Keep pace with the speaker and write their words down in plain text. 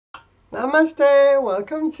Namaste,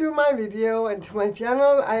 welcome to my video and to my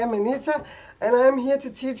channel. I am Anita and I am here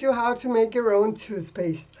to teach you how to make your own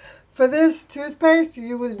toothpaste. For this toothpaste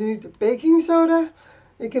you will need baking soda.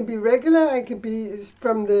 It can be regular, it can be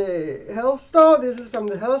from the health store. This is from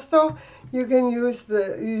the health store. You can use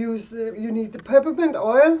you need the peppermint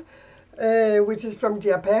oil, which is from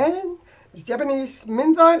Japan. It's Japanese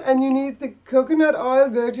mint oil, and you need the coconut oil,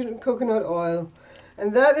 virgin coconut oil.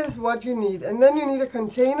 And that is what you need. And then you need a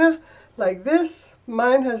container like this.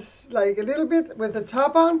 Mine has like a little bit with the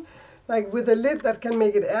top on, like with a lid that can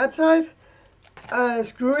make it airtight.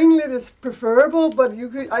 Screwing lid is preferable, but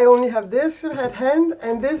I only have this at hand,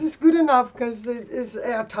 and this is good enough because it is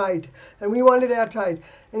airtight, and we want it airtight.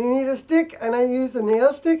 And you need a stick, and I use a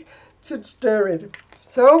nail stick to stir it.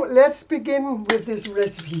 So let's begin with this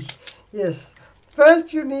recipe. Yes,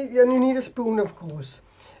 first you need a spoon, of course.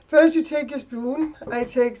 First you take your spoon. I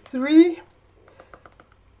take three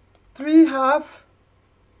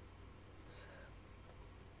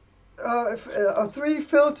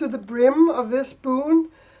filled to the brim of this spoons,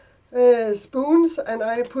 and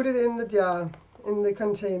I put it in the jar, in the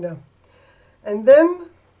container. And then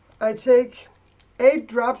I take 8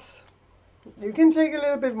 drops. You can take a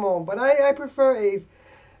little bit more, but I prefer 8.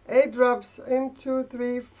 8 drops, 1, 2,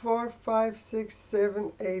 3, 4, 5, 6,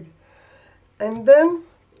 7, 8. And then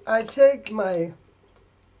I take my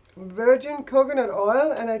virgin coconut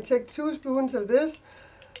oil and I take 2 spoons of this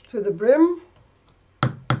to the brim.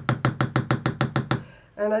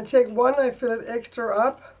 And I take 1, I fill it extra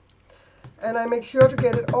up, and I make sure to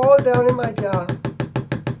get it all down in my jar.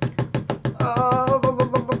 Oh, boom,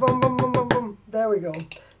 boom, boom, boom, boom, boom, boom, boom. There we go.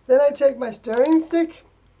 Then I take my stirring stick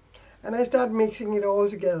and I start mixing it all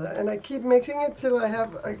together. And I keep mixing it till I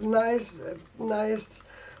have a nice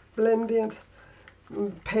blended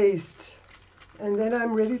paste. And then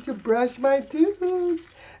I'm ready to brush my tooth.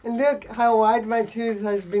 And look how white my tooth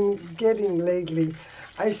has been getting lately.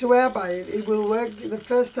 I swear by it. It will work. The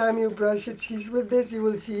first time you brush your teeth with this, you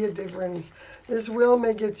will see a difference. This will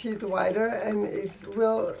make your teeth whiter, and it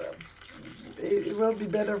will be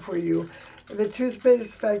better for you. The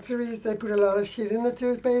toothpaste factories, they put a lot of shit in the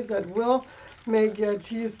toothpaste that will make your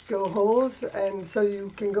teeth go holes, and so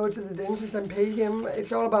you can go to the dentist and pay him.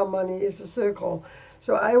 It's all about money. It's a circle.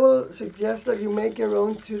 So I will suggest that you make your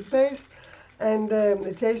own toothpaste, and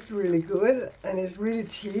it tastes really good, and it's really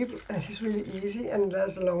cheap, and it's really easy, and it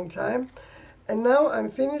lasts a long time. And now I'm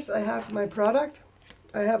finished. I have my product.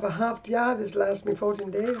 I have a half jar. This lasts me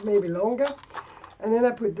 14 days, maybe longer. And then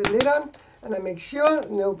I put the lid on, and I make sure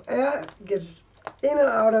no air gets in and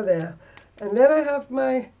out of there. And then I have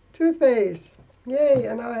my toothpaste. Yay,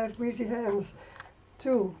 and now I have greasy hands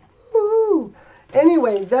too. Woohoo!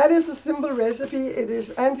 Anyway, that is a simple recipe. It is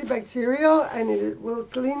antibacterial, and it will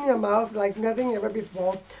clean your mouth like nothing ever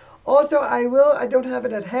before. Also, I don't have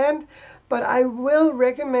it at hand, but I will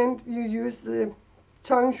recommend you use the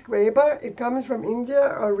tongue scraper. It comes from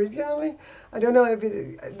India originally. I don't know if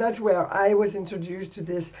that's where I was introduced to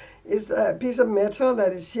this. It's a piece of metal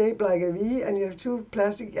that is shaped like a V, and you have 2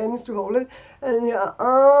 plastic ends to hold it, and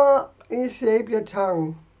you shape your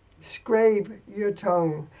tongue, scrape your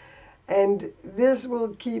tongue. And this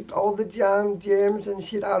will keep all the germs and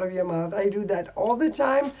shit out of your mouth. I do that all the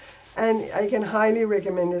time, and I can highly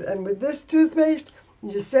recommend it. And with this toothpaste,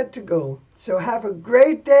 you're set to go. So have a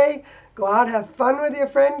great day. Go out, have fun with your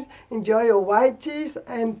friends. Enjoy your white teeth,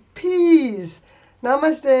 and peace.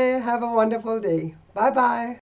 Namaste. Have a wonderful day. Bye-bye.